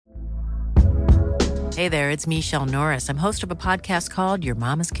Hey there, it's Michelle Norris. I'm host of a podcast called Your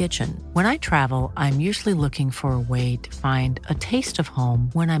Mama's Kitchen. When I travel, I'm usually looking for a way to find a taste of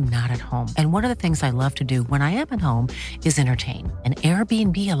home when I'm not at home. And one of the things I love to do when I am at home is entertain. And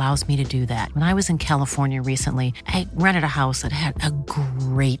Airbnb allows me to do that. When I was in California recently, I rented a house that had a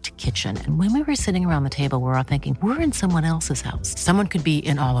great kitchen. And when we were sitting around the table, we were all thinking, we're in someone else's house. Someone could be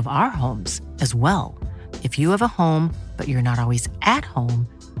in all of our homes as well. If you have a home, but you're not always at home,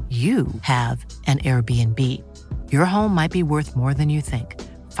 you have an Airbnb. Your home might be worth more than you think.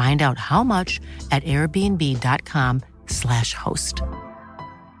 Find out how much at airbnb.com/host.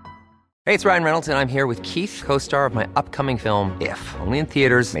 Hey, it's Ryan Reynolds, and I'm here with Keith, co-star of my upcoming film, If, only in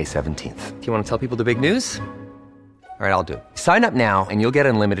theaters May 17th. Do you want to tell people the big news? All right, I'll do it. Sign up now and you'll get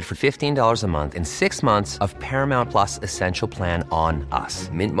unlimited for $15 a month and 6 months of Paramount Plus Essential Plan on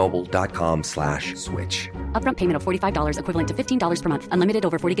us. MintMobile.com/switch. Upfront payment of $45 equivalent to $15 per month. Unlimited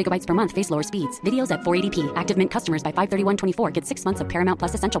over 40 gigabytes per month. Face lower speeds. Videos at 480p. Active Mint customers by 531.24 get 6 months of Paramount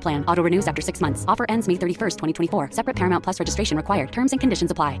Plus Essential Plan. Auto renews after 6 months. Offer ends May 31st, 2024. Separate Paramount Plus registration required. Terms and conditions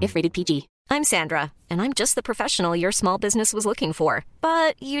apply if rated PG. I'm Sandra, and I'm just the professional your small business was looking for.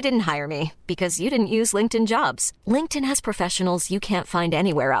 But you didn't hire me because you didn't use LinkedIn Jobs. LinkedIn has professionals you can't find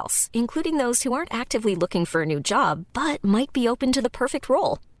anywhere else, including those who aren't actively looking for a new job, but might be open to the perfect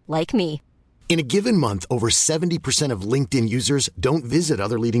role, like me. In a given month, over 70% of LinkedIn users don't visit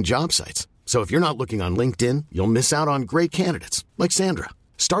other leading job sites. So if you're not looking on LinkedIn, you'll miss out on great candidates like Sandra.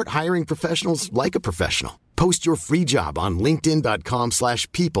 Start hiring professionals like a professional. Post your free job on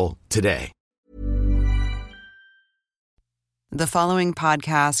linkedin.com/people today. The following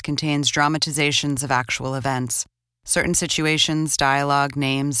podcast contains dramatizations of actual events. Certain situations, dialogue,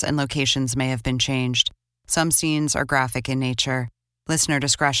 names, and locations may have been changed. Some scenes are graphic in nature. Listener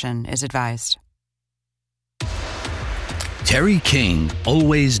discretion is advised. Terry King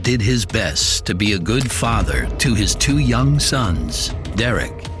always did his best to be a good father to his two young sons,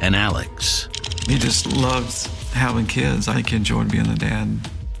 Derek and Alex. He just loves having kids. I think he enjoyed being a dad.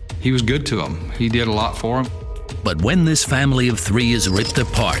 He was good to them. He did a lot for them. But when this family of three is ripped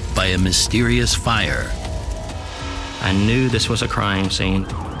apart by a mysterious fire, I knew this was a crime scene.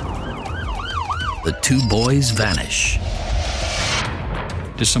 The two boys vanish.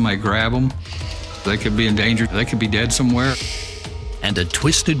 Did somebody grab them? They could be in danger. They could be dead somewhere. And a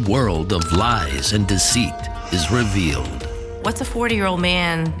twisted world of lies and deceit is revealed. What's a 40-year-old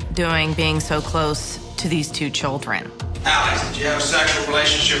man doing being so close to these two children? Alex, did you have a sexual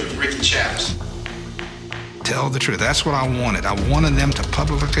relationship with Ricky Chaps? Tell the truth. That's what I wanted. I wanted them to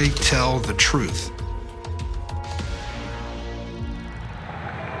publicly tell the truth.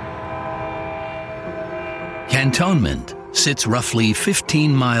 Cantonment sits roughly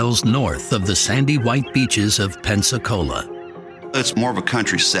 15 miles north of the sandy white beaches of Pensacola. It's more of a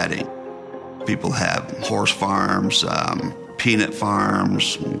country setting. People have horse farms, peanut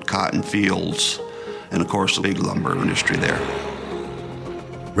farms, cotton fields, and of course the big lumber industry there.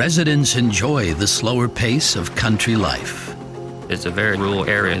 Residents enjoy the slower pace of country life. It's a very rural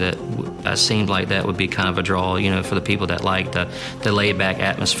area that seemed like that would be kind of a draw, for the people that like the laid-back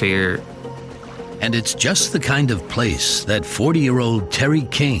atmosphere. And it's just the kind of place that 40-year-old Terry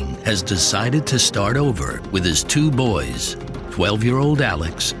King has decided to start over with his two boys, 12-year-old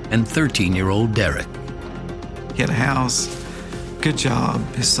Alex and 13-year-old Derek. He had a house, good job,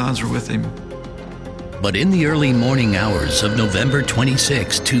 his sons were with him. But in the early morning hours of November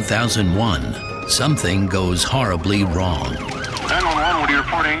 26, 2001, something goes horribly wrong. 911, what are you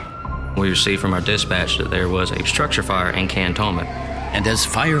reporting? We received from our dispatch that there was a structure fire in Cantonment. And as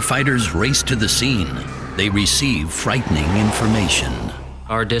firefighters race to the scene, they receive frightening information.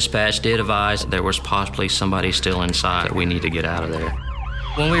 Our dispatch did advise there was possibly somebody still inside. We need to get out of there.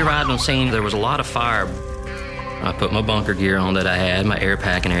 When we arrived on scene, there was a lot of fire. I put my bunker gear on that I had, my air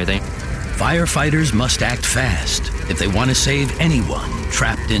pack and everything. Firefighters must act fast if they want to save anyone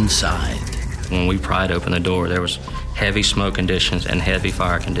trapped inside. When we pried open the door, there was heavy smoke conditions and heavy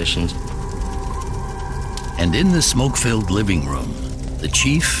fire conditions. And in the smoke-filled living room, the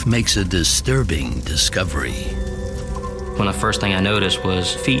chief makes a disturbing discovery. When the first thing I noticed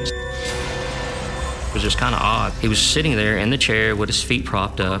was feet. It was just kind of odd. He was sitting there in the chair with his feet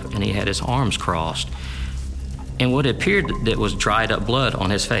propped up, and he had his arms crossed. And what appeared that was dried up blood on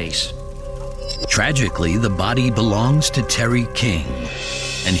his face. Tragically, the body belongs to Terry King,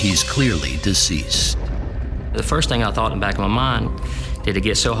 and he's clearly deceased. The first thing I thought in the back of my mind, did it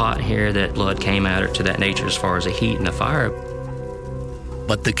get so hot in here that blood came out or to that nature as far as the heat and the fire?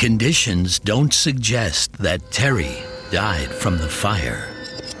 But the conditions don't suggest that Terry died from the fire.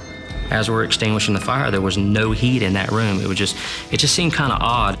 As we're extinguishing the fire, there was no heat in that room. It just seemed kind of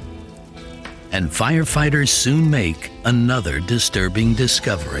odd. And firefighters soon make another disturbing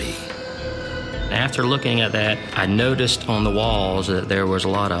discovery. After looking at that, I noticed on the walls that there was a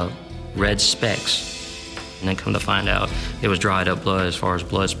lot of red specks. And then come to find out, it was dried up blood as far as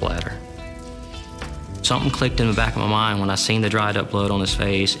blood splatter. Something clicked in the back of my mind when I seen the dried up blood on his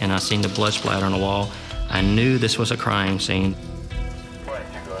face and I seen the blood splatter on the wall. I knew this was a crime scene.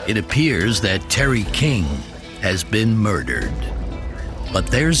 It appears that Terry King has been murdered. But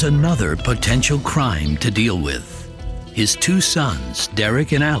there's another potential crime to deal with. His two sons,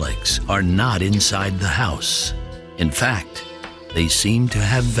 Derek and Alex, are not inside the house. In fact, they seem to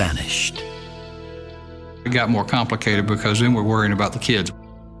have vanished. It got more complicated because then we're worrying about the kids.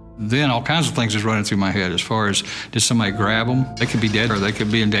 Then all kinds of things is running through my head as far as, did somebody grab them? They could be dead or they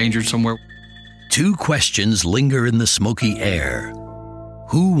could be endangered somewhere. Two questions linger in the smoky air.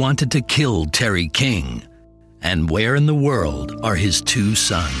 Who wanted to kill Terry King? And where in the world are his two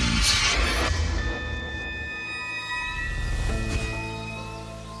sons?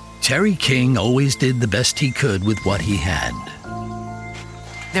 Terry King always did the best he could with what he had.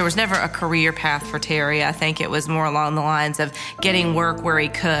 There was never a career path for Terry. I think it was more along the lines of getting work where he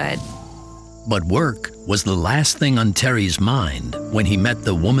could. But work was the last thing on Terry's mind when he met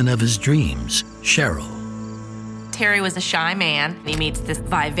the woman of his dreams, Cheryl. Terry was a shy man. He meets this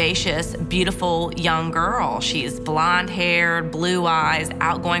vivacious, beautiful young girl. She's blonde-haired, blue eyes,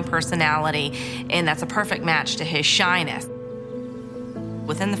 outgoing personality, and that's a perfect match to his shyness.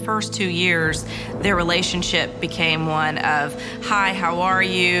 Within the first 2 years, their relationship became one of, hi, how are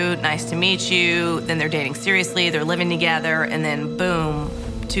you? Nice to meet you. Then they're dating seriously, they're living together, and then boom,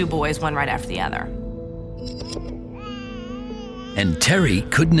 two boys, one right after the other. And Terry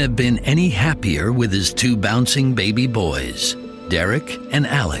couldn't have been any happier with his two bouncing baby boys, Derek and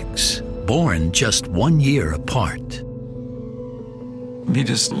Alex, born just 1 year apart. He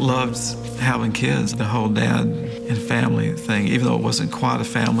just loved having kids, the whole dad and family thing. Even though it wasn't quite a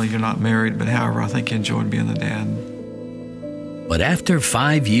family, you're not married, but however, I think he enjoyed being the dad. But after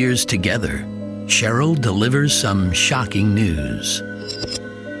 5 years together, Cheryl delivers some shocking news.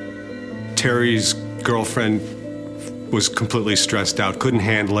 Terry's girlfriend was completely stressed out, couldn't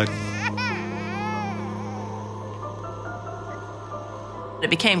handle it. It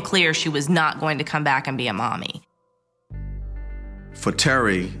became clear she was not going to come back and be a mommy. For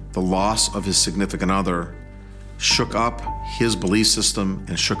Terry, the loss of his significant other shook up his belief system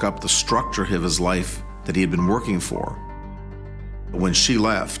and shook up the structure of his life that he had been working for. When she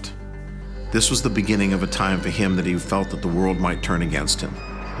left, this was the beginning of a time for him that he felt that the world might turn against him.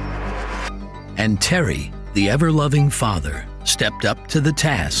 And Terry, the ever-loving father, stepped up to the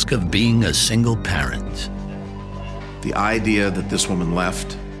task of being a single parent. The idea that this woman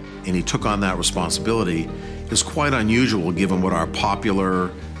left and he took on that responsibility is quite unusual given what our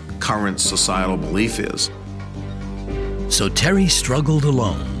popular, current societal belief is. So Terry struggled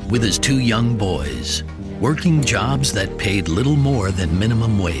alone with his two young boys, working jobs that paid little more than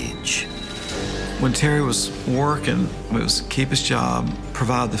minimum wage. When Terry was working, it was keep his job,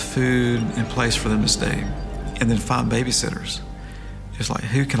 provide the food and place for them to stay, and then find babysitters. It was like,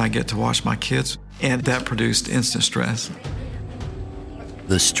 who can I get to watch my kids? And that produced instant stress.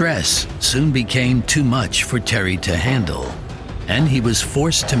 The stress soon became too much for Terry to handle, and he was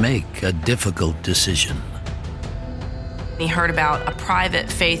forced to make a difficult decision. He heard about a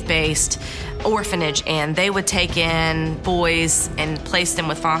private faith-based orphanage, and they would take in boys and place them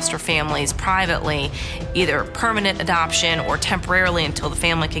with foster families privately, either permanent adoption or temporarily until the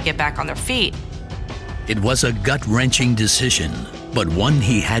family could get back on their feet. It was a gut-wrenching decision, but one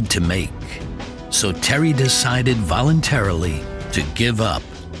he had to make. So Terry decided voluntarily to give up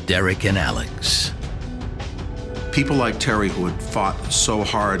Derek and Alex. People like Terry, who had fought so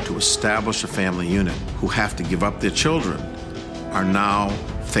hard to establish a family unit, who have to give up their children, are now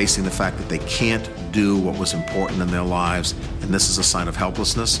facing the fact that they can't do what was important in their lives, and this is a sign of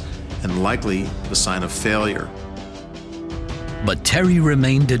helplessness and likely the sign of failure. But Terry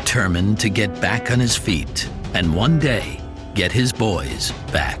remained determined to get back on his feet and one day get his boys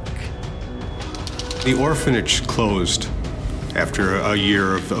back. The orphanage closed after a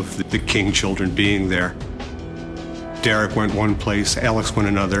year of the King children being there. Derek went one place, Alex went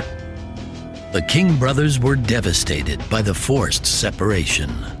another. The King brothers were devastated by the forced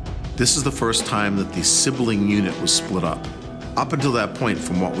separation. This is the first time that the sibling unit was split up. Up until that point,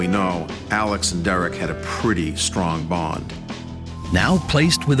 from what we know, Alex and Derek had a pretty strong bond. Now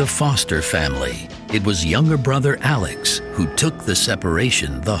placed with a foster family, it was younger brother Alex who took the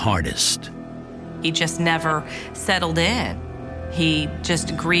separation the hardest. He just never settled in. He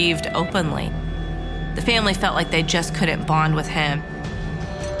just grieved openly. The family felt like they just couldn't bond with him.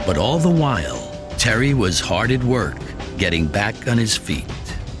 But all the while, Terry was hard at work, getting back on his feet.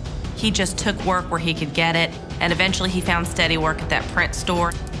 He just took work where he could get it, and eventually he found steady work at that print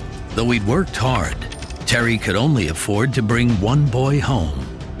store. Though he'd worked hard, Terry could only afford to bring one boy home,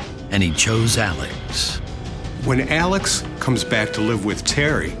 and he chose Alex. When Alex comes back to live with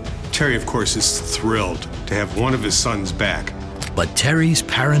Terry, Terry, of course, is thrilled to have one of his sons back. But Terry's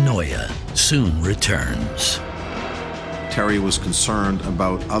paranoia soon returns. Terry was concerned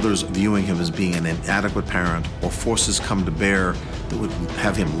about others viewing him as being an inadequate parent or forces come to bear that would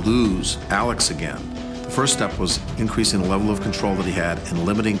have him lose Alex again. The first step was increasing the level of control that he had and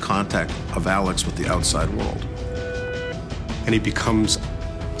limiting contact of Alex with the outside world. And he becomes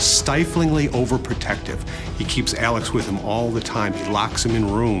stiflingly overprotective. He keeps Alex with him all the time. He locks him in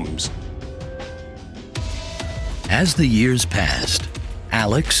rooms. As the years passed,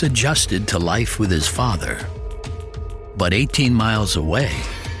 Alex adjusted to life with his father. But 18 miles away,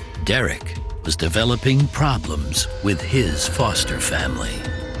 Derek was developing problems with his foster family.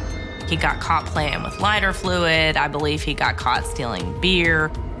 He got caught playing with lighter fluid. I believe he got caught stealing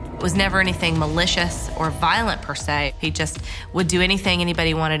beer. It was never anything malicious or violent per se. He just would do anything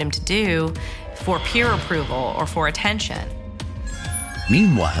anybody wanted him to do for peer approval or for attention.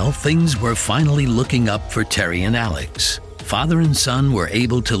 Meanwhile, things were finally looking up for Terry and Alex. Father and son were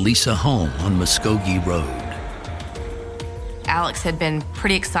able to lease a home on Muskogee Road. Alex had been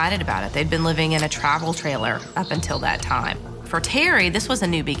pretty excited about it. They'd been living in a travel trailer up until that time. For Terry, this was a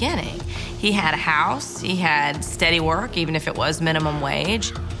new beginning. He had a house, he had steady work, even if it was minimum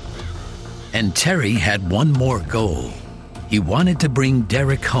wage. And Terry had one more goal. He wanted to bring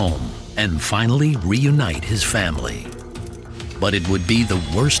Derek home and finally reunite his family. But it would be the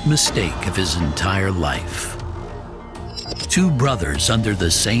worst mistake of his entire life. Two brothers under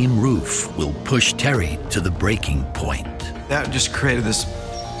the same roof will push Terry to the breaking point. That just created this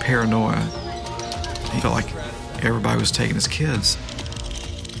paranoia. He felt like everybody was taking his kids.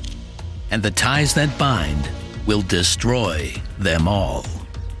 And the ties that bind will destroy them all.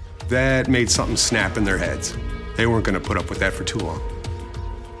 That made something snap in their heads. They weren't going to put up with that for too long.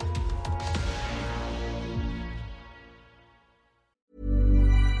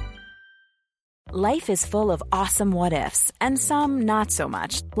 Life is full of awesome what-ifs, and some not so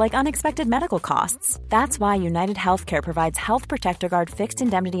much, like unexpected medical costs. That's why United Healthcare provides Health Protector Guard fixed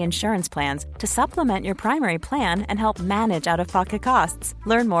indemnity insurance plans to supplement your primary plan and help manage out-of-pocket costs.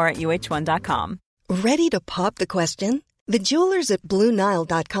 Learn more at UH1.com. Ready to pop the question? The jewelers at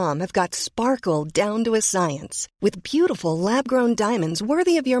BlueNile.com have got sparkle down to a science with beautiful lab-grown diamonds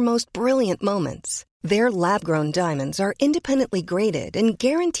worthy of your most brilliant moments. Their lab-grown diamonds are independently graded and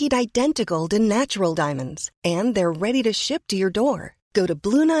guaranteed identical to natural diamonds, and they're ready to ship to your door. Go to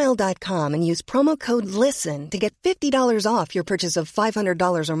BlueNile.com and use promo code LISTEN to get $50 off your purchase of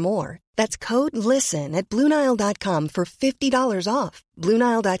 $500 or more. That's code LISTEN at BlueNile.com for $50 off.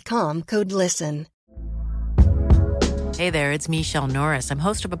 BlueNile.com, code LISTEN. Hey there, it's Michelle Norris. I'm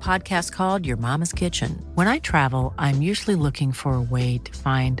host of a podcast called Your Mama's Kitchen. When I travel, I'm usually looking for a way to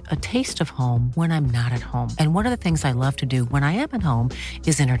find a taste of home when I'm not at home. And one of the things I love to do when I am at home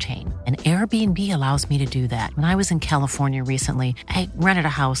is entertain. And Airbnb allows me to do that. When I was in California recently, I rented a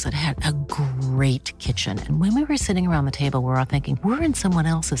house that had a great kitchen. And when we were sitting around the table, we were all thinking, we're in someone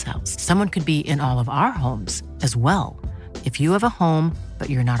else's house. Someone could be in all of our homes as well. If you have a home, but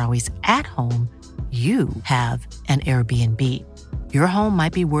you're not always at home, you have an Airbnb. Your home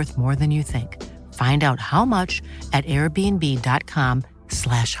might be worth more than you think. Find out how much at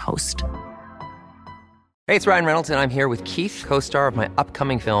airbnb.com/host. Hey, it's Ryan Reynolds, and I'm here with Keith, co-star of my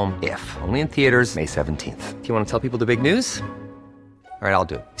upcoming film, If, only in theaters May 17th. Do you want to tell people the big news? All right, I'll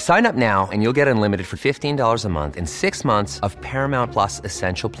do it. Sign up now and you'll get unlimited for $15 a month and 6 months of Paramount Plus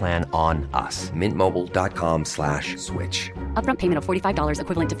Essential Plan on us. MintMobile.com/switch. Upfront payment of $45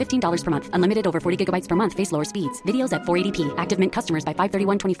 equivalent to $15 per month. Unlimited over 40 gigabytes per month. Face lower speeds. Videos at 480p. Active Mint customers by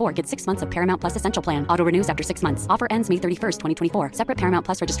 531.24 get 6 months of Paramount Plus Essential Plan. Auto renews after 6 months. Offer ends May 31st, 2024. Separate Paramount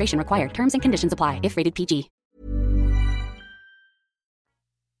Plus registration required. Terms and conditions apply if rated PG.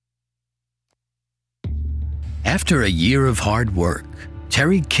 After a year of hard work,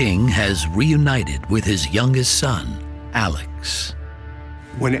 Terry King has reunited with his youngest son, Alex.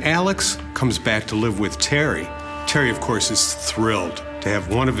 When Alex comes back to live with Terry, Terry, of course, is thrilled to have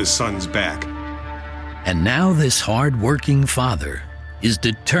one of his sons back. And now this hard-working father is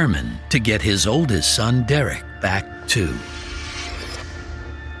determined to get his oldest son, Derek, back too.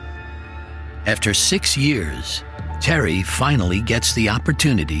 After 6 years, Terry finally gets the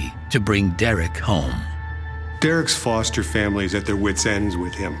opportunity to bring Derek home. Derek's foster family is at their wits' ends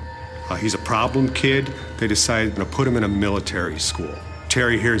with him. He's a problem kid. They decided to put him in a military school.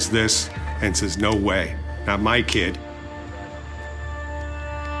 Terry hears this, and says, "No way, not my kid."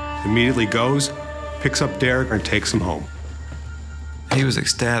 Immediately goes, picks up Derek and takes him home. He was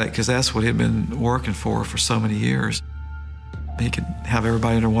ecstatic because that's what he'd been working for so many years. He could have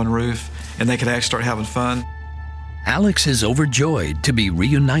everybody under one roof and they could actually start having fun. Alex is overjoyed to be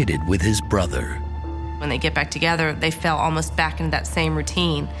reunited with his brother. When they get back together, they fell almost back into that same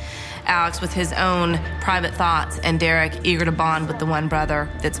routine. Alex with his own private thoughts, and Derek eager to bond with the one brother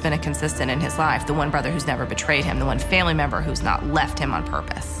that's been a consistent in his life, the one brother who's never betrayed him, the one family member who's not left him on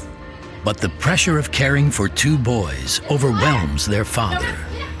purpose. But the pressure of caring for two boys overwhelms their father.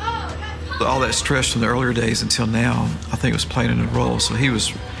 All that stress from the earlier days until now, I think, was playing a role. So he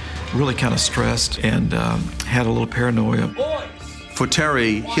was really kind of stressed and had a little paranoia. For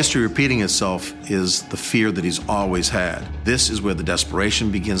Terry, history repeating itself is the fear that he's always had. This is where the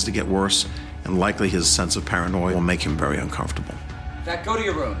desperation begins to get worse, and likely his sense of paranoia will make him very uncomfortable. Go to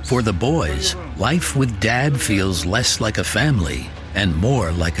your rooms. For the boys, life with Dad feels less like a family and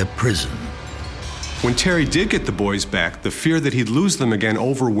more like a prison. When Terry did get the boys back, the fear that he'd lose them again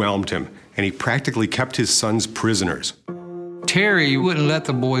overwhelmed him, and he practically kept his sons prisoners. Terry wouldn't let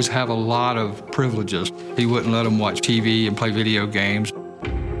the boys have a lot of privileges. He wouldn't let them watch TV and play video games.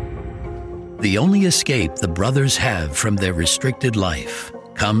 The only escape the brothers have from their restricted life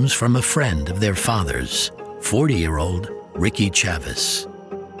comes from a friend of their father's, 40-year-old Ricky Chavez.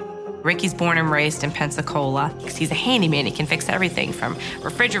 Ricky's born and raised in Pensacola. He's a handyman. He can fix everything from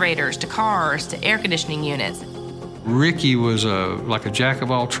refrigerators to cars to air conditioning units. Ricky was like a jack of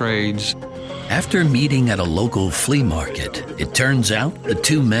all trades. After meeting at a local flea market, it turns out the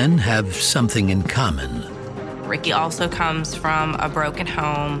two men have something in common. Ricky also comes from a broken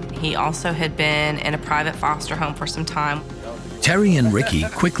home. He also had been in a private foster home for some time. Terry and Ricky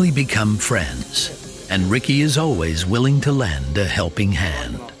quickly become friends, and Ricky is always willing to lend a helping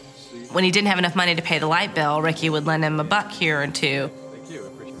hand. When he didn't have enough money to pay the light bill, Ricky would lend him $1 here and $2.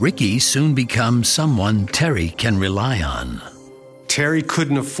 Ricky soon becomes someone Terry can rely on. Terry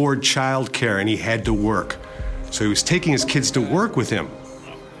couldn't afford childcare and he had to work, so he was taking his kids to work with him.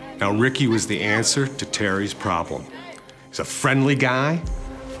 Now Ricky was the answer to Terry's problem. He's a friendly guy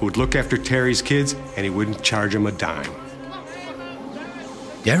who would look after Terry's kids and he wouldn't charge him a dime.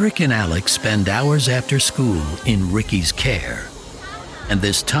 Derek and Alex spend hours after school in Ricky's care, and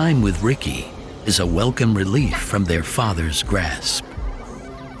this time with Ricky is a welcome relief from their father's grasp.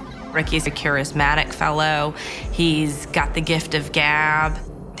 Ricky's a charismatic fellow. He's got the gift of gab.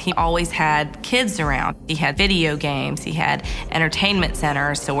 He always had kids around. He had video games. He had entertainment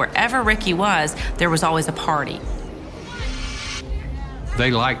centers. So wherever Ricky was, there was always a party.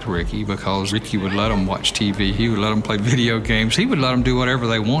 They liked Ricky because Ricky would let them watch TV. He would let them play video games. He would let them do whatever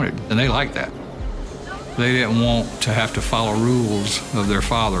they wanted, and they liked that. They didn't want to have to follow rules of their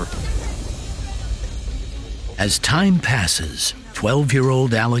father. As time passes,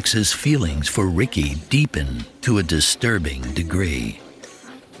 12-year-old Alex's feelings for Ricky deepen to a disturbing degree,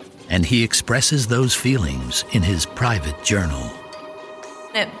 and he expresses those feelings in his private journal.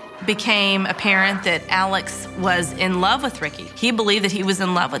 It became apparent that Alex was in love with Ricky. He believed that he was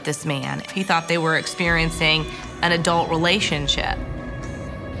in love with this man. He thought they were experiencing an adult relationship.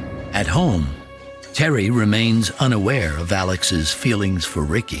 At home, Terry remains unaware of Alex's feelings for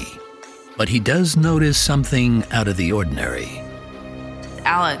Ricky, but he does notice something out of the ordinary.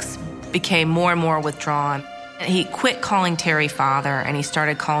 Alex became more and more withdrawn. He quit calling Terry father, and he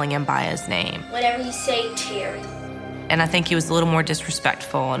started calling him by his name. Whatever you say, Terry. And I think he was a little more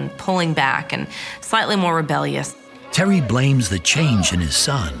disrespectful and pulling back and slightly more rebellious. Terry blames the change in his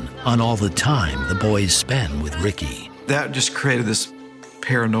son on all the time the boys spend with Ricky. That just created this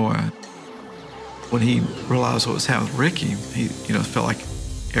paranoia. When he realized what was happening with Ricky, he felt like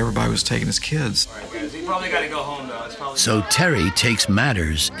everybody was taking his kids. You probably got to go home, though. So Terry takes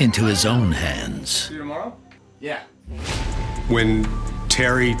matters into his own hands. See you tomorrow? Yeah. When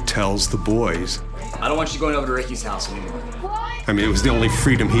Terry tells the boys, I don't want you going over to Ricky's house anymore. I mean, it was the only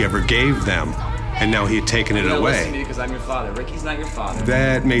freedom he ever gave them, and now he had taken it away. Listen to me because I'm your father. Ricky's not your father.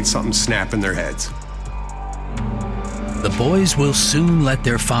 That made something snap in their heads. The boys will soon let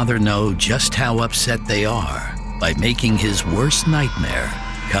their father know just how upset they are by making his worst nightmare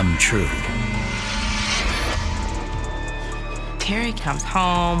come true. Terry comes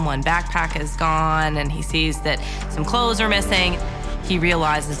home, one backpack is gone, and he sees that some clothes are missing. He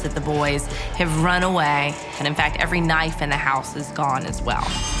realizes that the boys have run away, and in fact, every knife in the house is gone as well.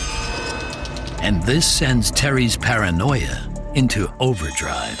 And this sends Terry's paranoia into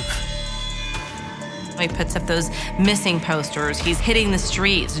overdrive. He puts up those missing posters. He's hitting the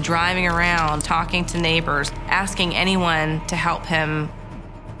streets, driving around, talking to neighbors, asking anyone to help him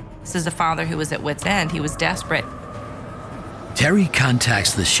This is a father who was at wit's end. He was desperate. Terry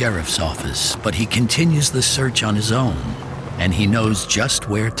contacts the sheriff's office, but he continues the search on his own, and he knows just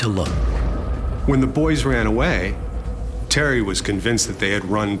where to look. When the boys ran away, Terry was convinced that they had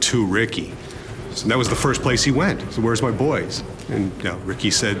run to Ricky. So that was the first place he went. So where's my boys? And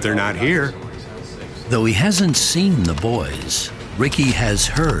Ricky said, they're not here. Though he hasn't seen the boys, Ricky has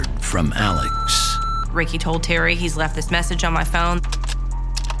heard from Alex. Ricky told Terry he's left this message on my phone.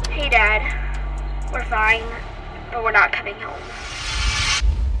 Hey, Dad. We're fine, but we're not coming home.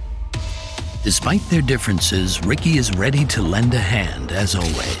 Despite their differences, Ricky is ready to lend a hand, as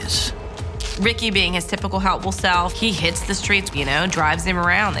always. Ricky, being his typical helpful self, he hits the streets, drives him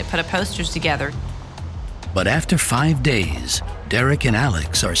around. They put up posters together. But after 5 days, Derek and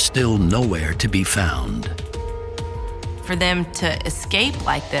Alex are still nowhere to be found. For them to escape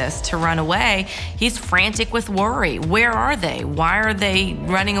like this, to run away, he's frantic with worry. Where are they? Why are they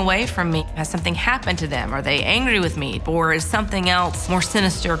running away from me? Has something happened to them? Are they angry with me? Or is something else more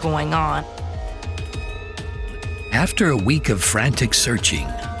sinister going on? After a week of frantic searching,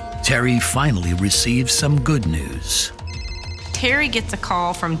 Terry finally receives some good news. Terry gets a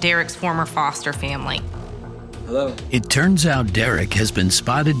call from Derek's former foster family. Hello. It turns out Derek has been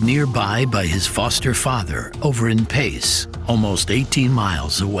spotted nearby by his foster father over in Pace, almost 18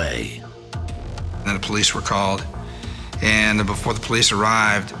 miles away. Then the police were called, and before the police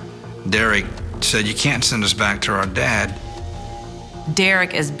arrived, Derek said, "You can't send us back to our dad."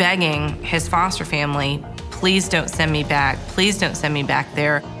 Derek is begging his foster family, "Please don't send me back. Please don't send me back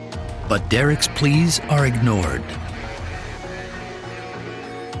there." But Derek's pleas are ignored.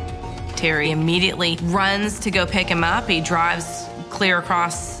 Terry immediately runs to go pick him up. He drives clear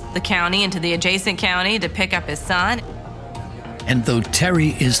across the county into the adjacent county to pick up his son. And though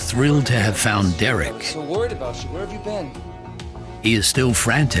Terry is thrilled to have found Derek, I'm so worried about you. Where have you been? he is still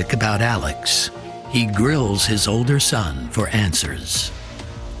frantic about Alex. He grills his older son for answers.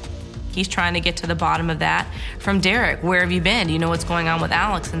 He's trying to get to the bottom of that from Derek. Where have you been? Do you know what's going on with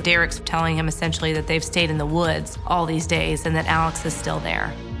Alex? And Derek's telling him essentially that they've stayed in the woods all these days and that Alex is still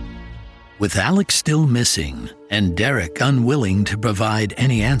there. With Alex still missing and Derek unwilling to provide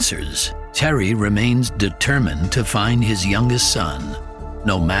any answers, Terry remains determined to find his youngest son,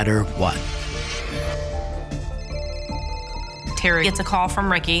 no matter what. Terry gets a call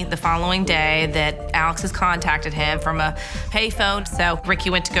from Ricky the following day that Alex has contacted him from a payphone. So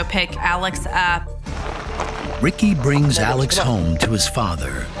Ricky went to go pick Alex up. Ricky brings Alex home to his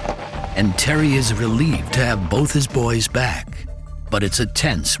father, and Terry is relieved to have both his boys back. But it's a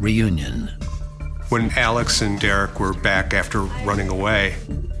tense reunion. When Alex and Derek were back after running away,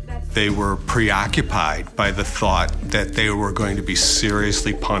 they were preoccupied by the thought that they were going to be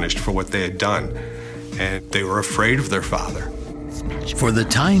seriously punished for what they had done, and they were afraid of their father. For the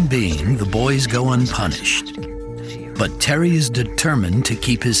time being, the boys go unpunished. But Terry is determined to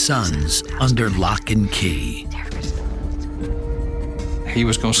keep his sons under lock and key. He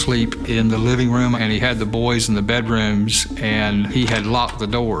was going to sleep in the living room, and he had the boys in the bedrooms, and he had locked the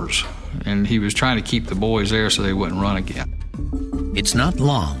doors. And he was trying to keep the boys there so they wouldn't run again. It's not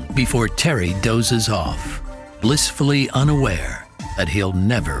long before Terry dozes off, blissfully unaware that he'll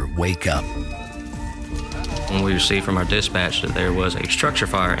never wake up. When we received from our dispatch that there was a structure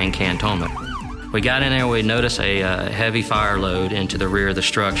fire in Cantonment. We got in there, we noticed a heavy fire load into the rear of the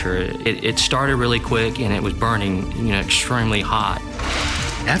structure. It started really quick and it was burning, extremely hot.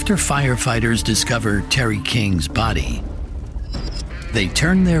 After firefighters discover Terry King's body, they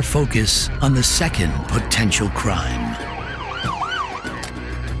turn their focus on the second potential crime.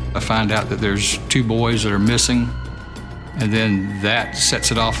 I find out that there's 2 boys that are missing, and then that sets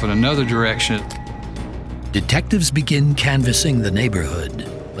it off in another direction. Detectives begin canvassing the neighborhood,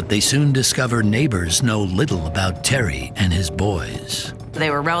 but they soon discover neighbors know little about Terry and his boys. They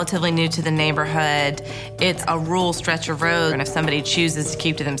were relatively new to the neighborhood. It's a rural stretch of road, and if somebody chooses to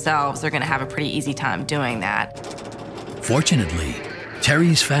keep to themselves, they're going to have a pretty easy time doing that. Fortunately,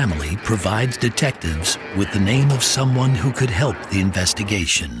 Terry's family provides detectives with the name of someone who could help the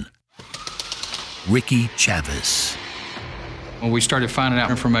investigation: Ricky Chavez. When we started finding out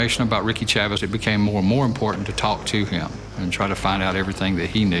information about Ricky Chavez, it became more and more important to talk to him and try to find out everything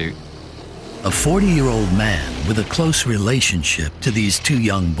that he knew. A 40-year-old man with a close relationship to these 2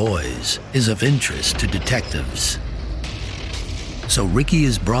 young boys is of interest to detectives. So Ricky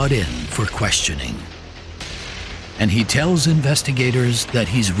is brought in for questioning. And he tells investigators that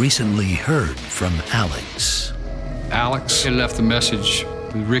he's recently heard from Alex. Alex had left a message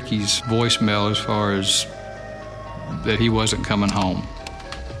with Ricky's voicemail as far as that he wasn't coming home.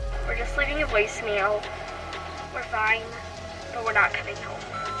 We're just leaving a voicemail. We're fine, but we're not coming home.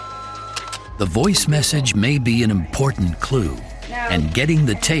 The voice message may be an important clue, and getting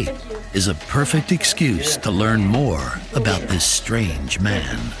the tape is a perfect excuse to learn more about this strange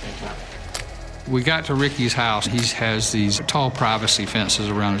man. We got to Ricky's house. He has these tall privacy fences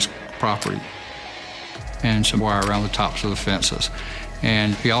around his property and some wire around the tops of the fences.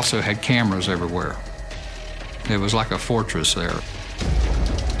 And he also had cameras everywhere. It was like a fortress there.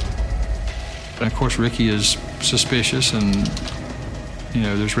 And of course, Ricky is suspicious and,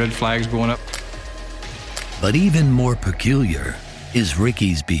 there's red flags going up. But even more peculiar is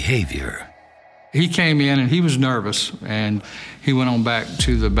Ricky's behavior. He came in and he was nervous, and he went on back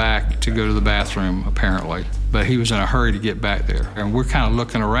to the back to go to the bathroom, apparently. But he was in a hurry to get back there. And we're kind of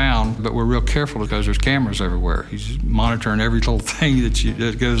looking around, but we're real careful because there's cameras everywhere. He's monitoring every little thing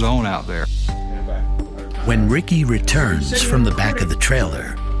that goes on out there. When Ricky returns from the back of the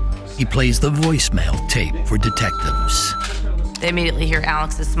trailer, he plays the voicemail tape for detectives. They immediately hear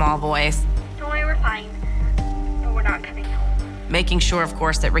Alex's small voice. Don't worry, we're fine, but we're not coming home. Making sure, of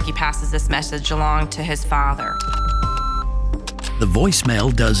course, that Ricky passes this message along to his father. The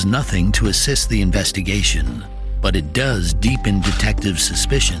voicemail does nothing to assist the investigation, but it does deepen detectives'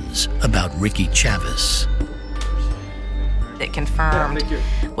 suspicions about Ricky Chavez. It confirmed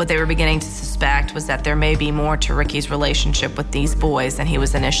what they were beginning to suspect was that there may be more to Ricky's relationship with these boys than he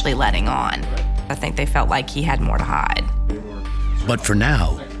was initially letting on. I think they felt like he had more to hide. But for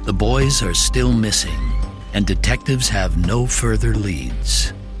now, the boys are still missing, and detectives have no further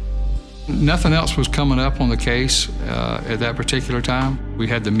leads. Nothing else was coming up on the case at that particular time. We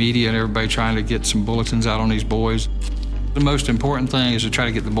had the media and everybody trying to get some bulletins out on these boys. The most important thing is to try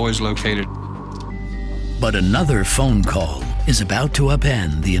to get the boys located. But another phone call is about to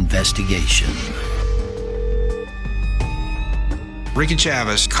upend the investigation. Ricky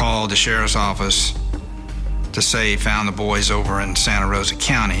Chavez called the sheriff's office to say he found the boys over in Santa Rosa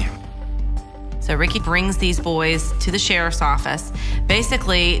County. So Ricky brings these boys to the sheriff's office,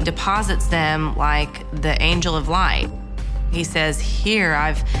 basically deposits them like the angel of light. He says, here,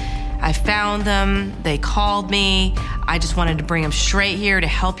 I found them, they called me, I just wanted to bring them straight here to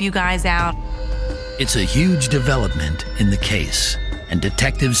help you guys out. It's a huge development in the case, and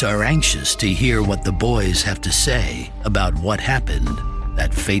detectives are anxious to hear what the boys have to say about what happened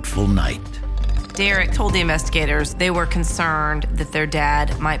that fateful night. Derek told the investigators they were concerned that their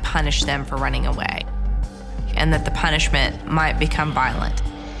dad might punish them for running away, and that the punishment might become violent.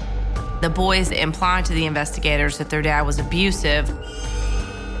 The boys implied to the investigators that their dad was abusive.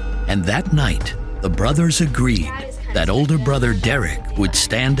 And that night, the brothers agreed that older brother Derek would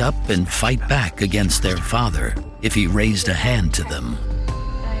stand up and fight back against their father if he raised a hand to them.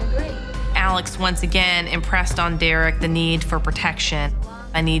 Alex once again impressed on Derek the need for protection.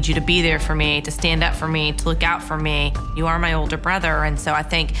 I need you to be there for me, to stand up for me, to look out for me. You are my older brother, and so I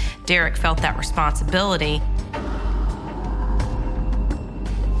think Derek felt that responsibility.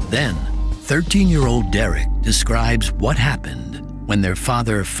 Then, 13-year-old Derek describes what happened when their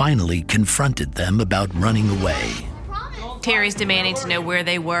father finally confronted them about running away. Terry's demanding to know where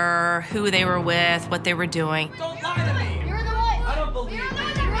they were, who they were with, what they were doing. Don't lie to me. You're the one. I don't believe you.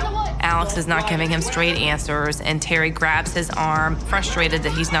 Alex is not giving him straight answers, and Terry grabs his arm, frustrated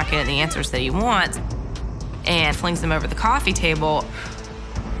that he's not getting the answers that he wants, and flings him over the coffee table.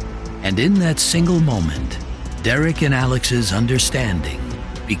 And in that single moment, Derek and Alex's understanding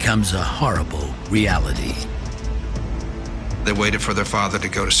becomes a horrible reality. They waited for their father to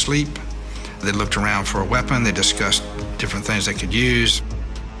go to sleep. They looked around for a weapon. They discussed different things they could use.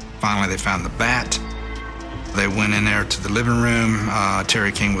 Finally, they found the bat. They went in there to the living room.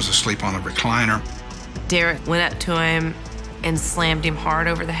 Terry King was asleep on the recliner. Derek went up to him and slammed him hard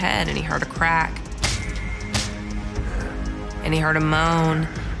over the head, and he heard a crack. And he heard a moan,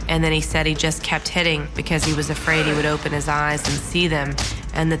 and then he said he just kept hitting because he was afraid he would open his eyes and see them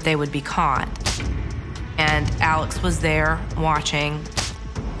and that they would be caught. And Alex was there watching.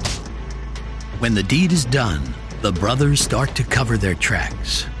 When the deed is done, the brothers start to cover their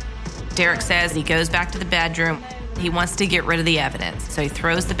tracks. Derek says he goes back to the bedroom. He wants to get rid of the evidence. So he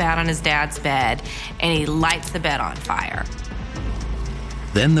throws the bat on his dad's bed, and he lights the bed on fire.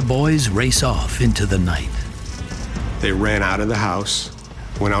 Then the boys race off into the night. They ran out of the house,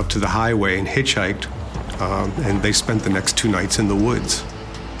 went out to the highway and hitchhiked, and they spent the next 2 nights in the woods.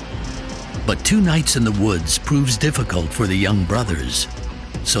 But 2 nights in the woods proves difficult for the young brothers,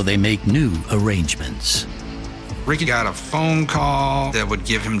 so they make new arrangements. Ricky got a phone call that would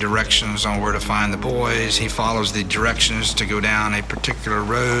give him directions on where to find the boys. He follows the directions to go down a particular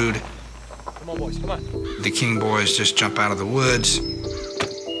road. Come on, boys, come on. The King boys just jump out of the woods.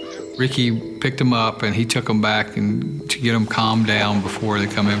 Ricky picked them up and he took them back and to get them calmed down before they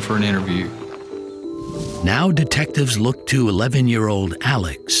come in for an interview. Now detectives look to 11-year-old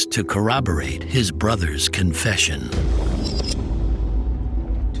Alex to corroborate his brother's confession.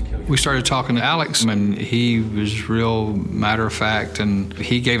 We started talking to Alex, and he was real matter-of-fact, and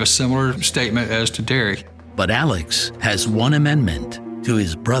he gave a similar statement as to Derek. But Alex has one amendment to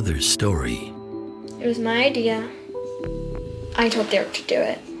his brother's story. It was my idea. I told Derek to do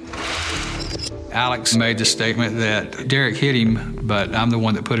it. Alex made the statement that Derek hit him, but I'm the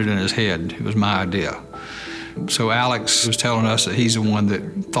one that put it in his head. It was my idea. So Alex was telling us that he's the one that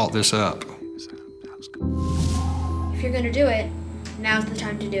thought this up. If you're gonna do it, now's the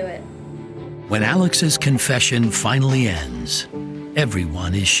time to do it. When Alex's confession finally ends,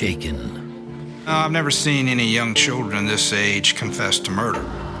 everyone is shaken. I've never seen any young children this age confess to murder,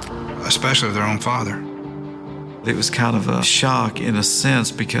 especially of their own father. It was kind of a shock in a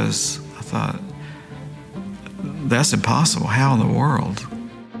sense because I thought, that's impossible. How in the world?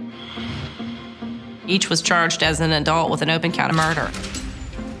 Each was charged as an adult with an open count of murder.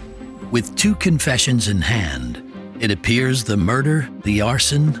 With 2 confessions in hand, it appears the murder, the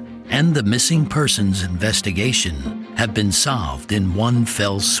arson, and the missing persons investigation have been solved in one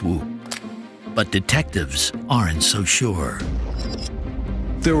fell swoop. But detectives aren't so sure.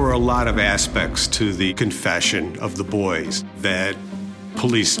 There were a lot of aspects to the confession of the boys that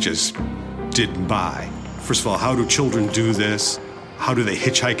police just didn't buy. First of all, how do children do this? How do they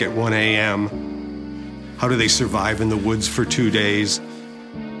hitchhike at 1 a.m.? How do they survive in the woods for 2 days?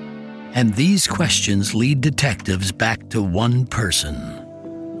 And these questions lead detectives back to one person.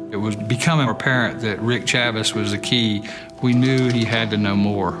 It was becoming apparent that Rick Chavis was the key. We knew he had to know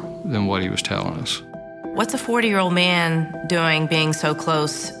more than what he was telling us. What's a 40-year-old man doing being so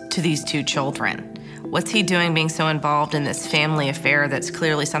close to these 2 children? What's he doing being so involved in this family affair that's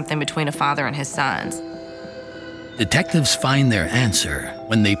clearly something between a father and his sons? Detectives find their answer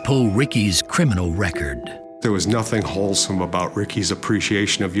when they pull Ricky's criminal record. There was nothing wholesome about Ricky's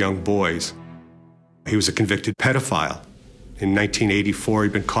appreciation of young boys. He was a convicted pedophile. In 1984,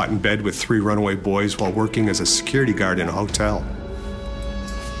 he'd been caught in bed with 3 runaway boys while working as a security guard in a hotel.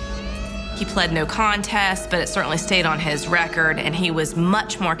 He pled no contest, but it certainly stayed on his record, and he was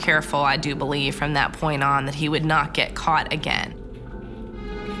much more careful, I do believe, from that point on, that he would not get caught again.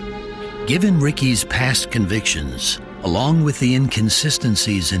 Given Ricky's past convictions, along with the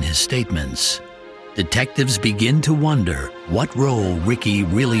inconsistencies in his statements, detectives begin to wonder what role Ricky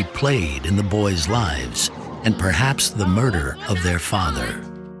really played in the boys' lives, and perhaps the murder of their father.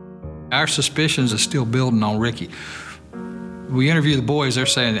 Our suspicions are still building on Ricky. We interview the boys, they're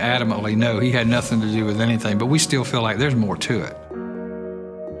saying adamantly, no, he had nothing to do with anything, but we still feel like there's more to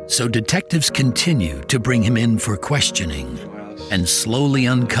it. So detectives continue to bring him in for questioning and slowly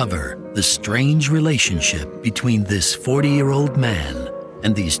uncover the strange relationship between this 40-year-old man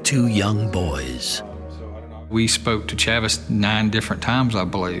and these 2 young boys. We spoke to Chavis 9 different times, I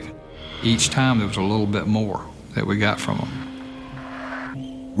believe. Each time there was a little bit more that we got from him.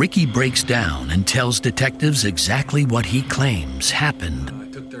 Ricky breaks down and tells detectives exactly what he claims happened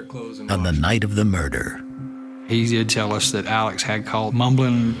on the night of the murder. He did tell us that Alex had called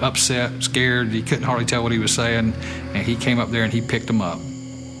mumbling, upset, scared. He couldn't hardly tell what he was saying, and he came up there and he picked them up.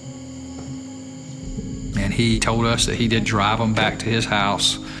 And he told us that he did drive them back to his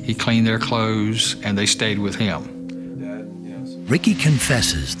house. He cleaned their clothes, and they stayed with him. Ricky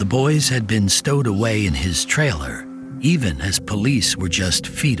confesses the boys had been stowed away in his trailer, even as police were just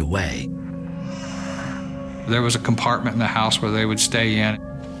feet away. There was a compartment in the house where they would stay in.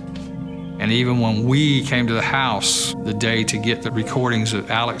 And even when we came to the house the day to get the recordings that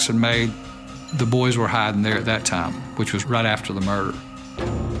Alex had made, the boys were hiding there at that time, which was right after the murder.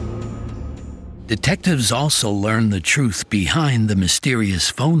 Detectives also learned the truth behind the mysterious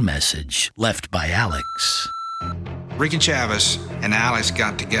phone message left by Alex. Ricky Chavis and Alex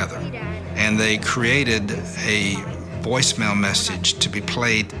got together, and they created a voicemail message to be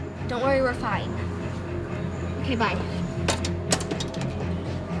played. Don't worry, we're fine. Okay, bye.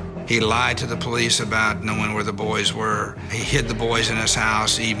 He lied to the police about knowing where the boys were. He hid the boys in his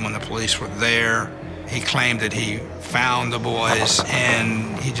house even when the police were there. He claimed that he found the boys,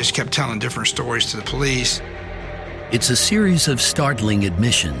 and he just kept telling different stories to the police. It's a series of startling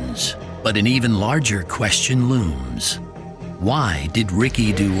admissions, but an even larger question looms. Why did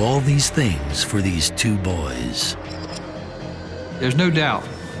Ricky do all these things for these 2 boys? There's no doubt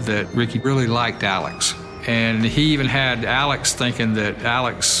that Ricky really liked Alex. And he even had Alex thinking that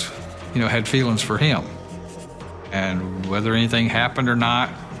Alex, had feelings for him. And whether anything happened or not,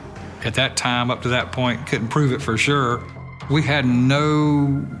 at that time, up to that point, couldn't prove it for sure. We had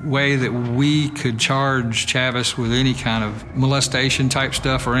no way that we could charge Chavis with any kind of molestation type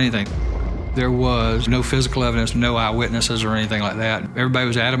stuff or anything. There was no physical evidence, no eyewitnesses or anything like that. Everybody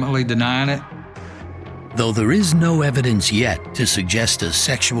was adamantly denying it. Though there is no evidence yet to suggest a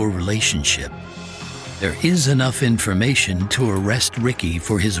sexual relationship, there is enough information to arrest Ricky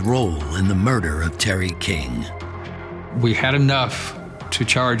for his role in the murder of Terry King. We had enough to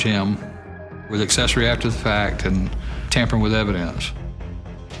charge him with accessory after the fact and tampering with evidence.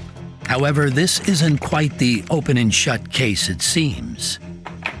 However, this isn't quite the open and shut case it seems.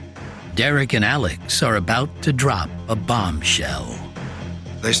 Derek and Alex are about to drop a bombshell.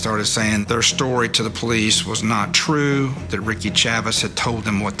 They started saying their story to the police was not true, that Ricky Chavez had told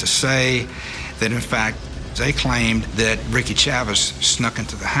them what to say, that in fact they claimed that Ricky Chavez snuck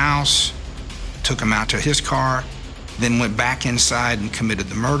into the house, took him out to his car, then went back inside and committed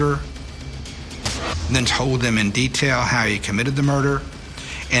the murder, then told them in detail how he committed the murder,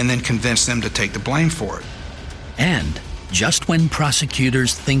 and then convinced them to take the blame for it. And just when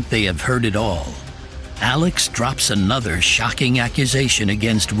prosecutors think they have heard it all, Alex drops another shocking accusation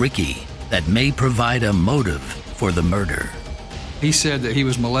against Ricky that may provide a motive for the murder. He said that he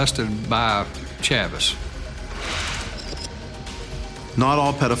was molested by Chavez. Not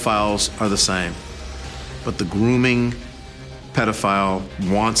all pedophiles are the same, but the grooming pedophile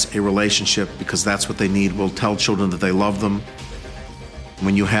wants a relationship because that's what they need, will tell children that they love them.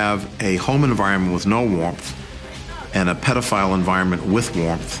 When you have a home environment with no warmth and a pedophile environment with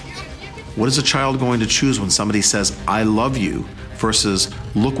warmth, what is a child going to choose when somebody says, I love you, versus,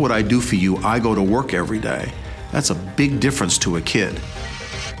 look what I do for you, I go to work every day? That's a big difference to a kid.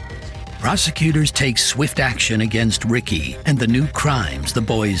 Prosecutors take swift action against Ricky and the new crimes the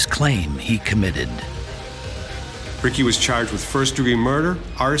boys claim he committed. Ricky was charged with first-degree murder,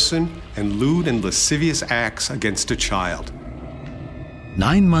 arson, and lewd and lascivious acts against a child.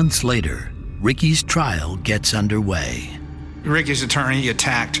 9 months later, Ricky's trial gets underway. Ricky's attorney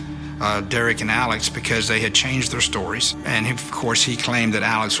attacked Derek and Alex because they had changed their stories. And of course, he claimed that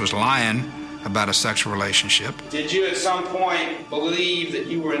Alex was lying about a sexual relationship. Did you at some point believe that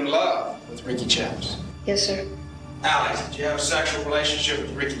you were in love with Ricky Chavez? Yes, sir. Alex, did you have a sexual relationship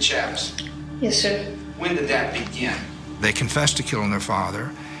with Ricky Chavez? Yes, sir. When did that begin? They confessed to killing their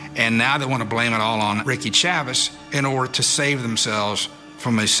father, and now they want to blame it all on Ricky Chavez in order to save themselves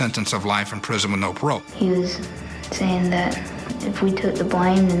from a sentence of life in prison with no parole. He was saying that if we took the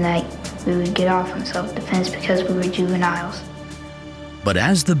blame, then that we would get off on self-defense because we were juveniles. But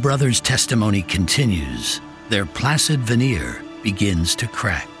as the brothers' testimony continues, their placid veneer begins to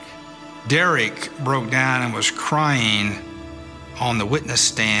crack. Derek broke down and was crying on the witness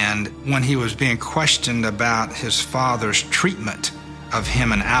stand when he was being questioned about his father's treatment of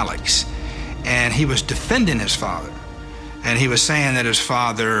him and Alex. And he was defending his father. And he was saying that his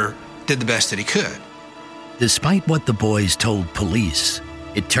father did the best that he could. Despite what the boys told police,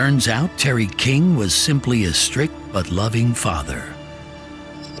 it turns out Terry King was simply a strict but loving father.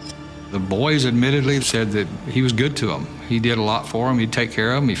 The boys admittedly said that he was good to them. He did a lot for them. He'd take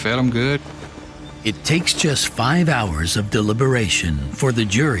care of them. He fed them good. It takes just 5 hours of deliberation for the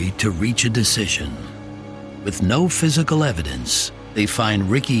jury to reach a decision. With no physical evidence, they find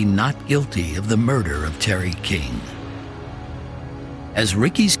Ricky not guilty of the murder of Terry King. As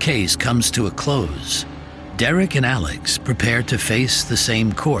Ricky's case comes to a close, Derek and Alex prepare to face the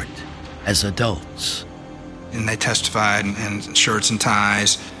same court as adults. And they testified in shirts and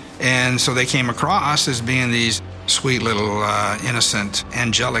ties. And so they came across as being these sweet little, innocent,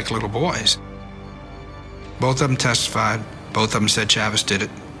 angelic little boys. Both of them testified. Both of them said Chavez did it,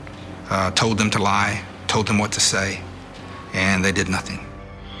 told them to lie, told them what to say, and they did nothing.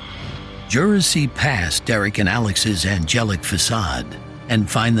 Jurors see past Derek and Alex's angelic facade and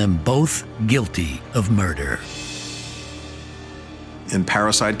find them both guilty of murder. In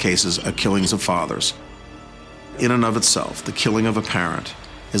parricide cases, killings of fathers, in and of itself, the killing of a parent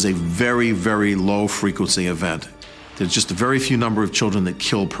is a very, very low frequency event. There's just a very few number of children that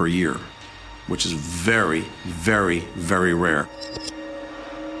kill per year, which is very, very, very rare.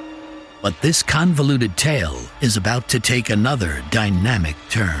 But this convoluted tale is about to take another dynamic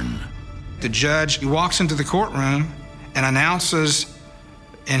turn. The judge, he walks into the courtroom and announces,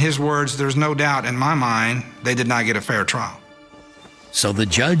 in his words, there's no doubt in my mind they did not get a fair trial. So the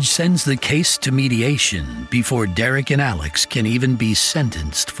judge sends the case to mediation before Derek and Alex can even be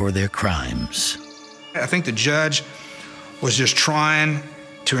sentenced for their crimes. I think the judge was just trying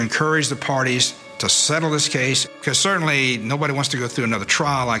to encourage the parties to settle this case, because certainly nobody wants to go through another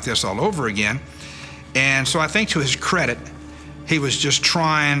trial like this all over again. And so I think to his credit, he was just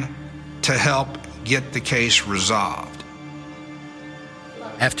trying to help get the case resolved.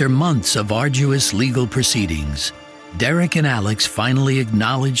 After months of arduous legal proceedings, Derek and Alex finally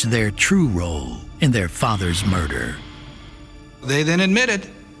acknowledged their true role in their father's murder. They then admitted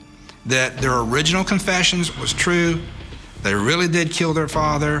that their original confessions was true. They really did kill their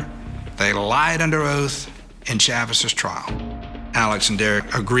father. They lied under oath in Chavez's trial. Alex and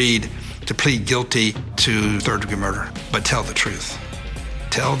Derek agreed to plead guilty to third-degree murder, but tell the truth.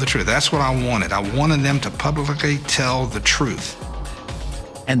 Tell the truth. That's what I wanted. I wanted them to publicly tell the truth.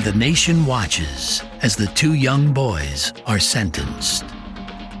 And the nation watches as the two young boys are sentenced.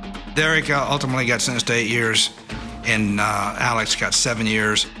 Derek ultimately got sentenced to 8 years, and Alex got 7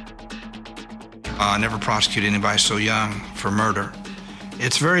 years. Never prosecuted anybody so young for murder.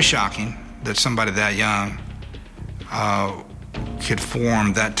 It's very shocking that somebody that young could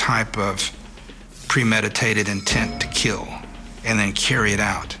form that type of premeditated intent to kill and then carry it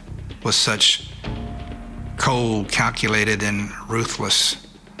out with such cold, calculated, and ruthless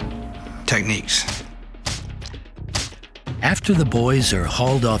techniques. After the boys are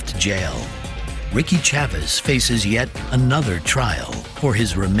hauled off to jail, Ricky Chavez faces yet another trial for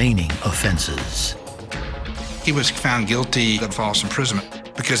his remaining offenses. He was found guilty of false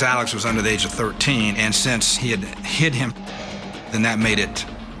imprisonment because Alex was under the age of 13, and since he had hid him, then that made it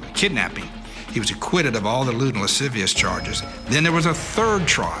kidnapping. He was acquitted of all the lewd and lascivious charges. Then there was a third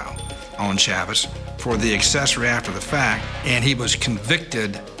trial on Chavez for the accessory after the fact, and he was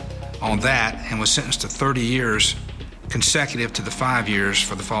convicted on that and was sentenced to 30 years consecutive to the 5 years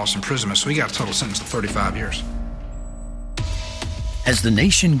for the false imprisonment. So he got a total sentence of 35 years. As the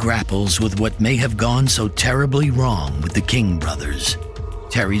nation grapples with what may have gone so terribly wrong with the King brothers,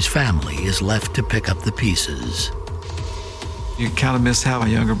 Terry's family is left to pick up the pieces. You kind of miss having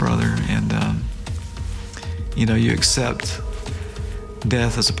a younger brother, and you accept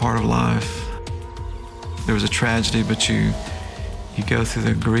death as a part of life. There was a tragedy, but you go through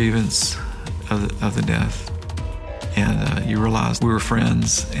the grievance of the death, and you realize we were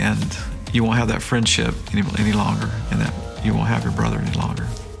friends, and you won't have that friendship any longer, and that you won't have your brother any longer.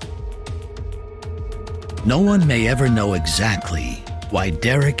 No one may ever know exactly why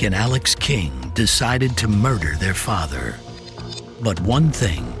Derek and Alex King decided to murder their father. But one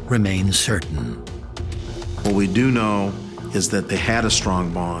thing remains certain. What we do know is that they had a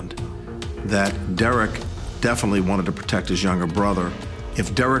strong bond, that Derek definitely wanted to protect his younger brother.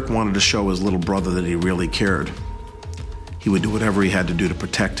 If Derek wanted to show his little brother that he really cared, he would do whatever he had to do to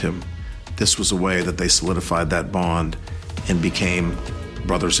protect him. This was a way that they solidified that bond and became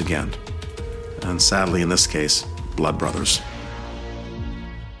brothers again. And sadly, in this case, blood brothers.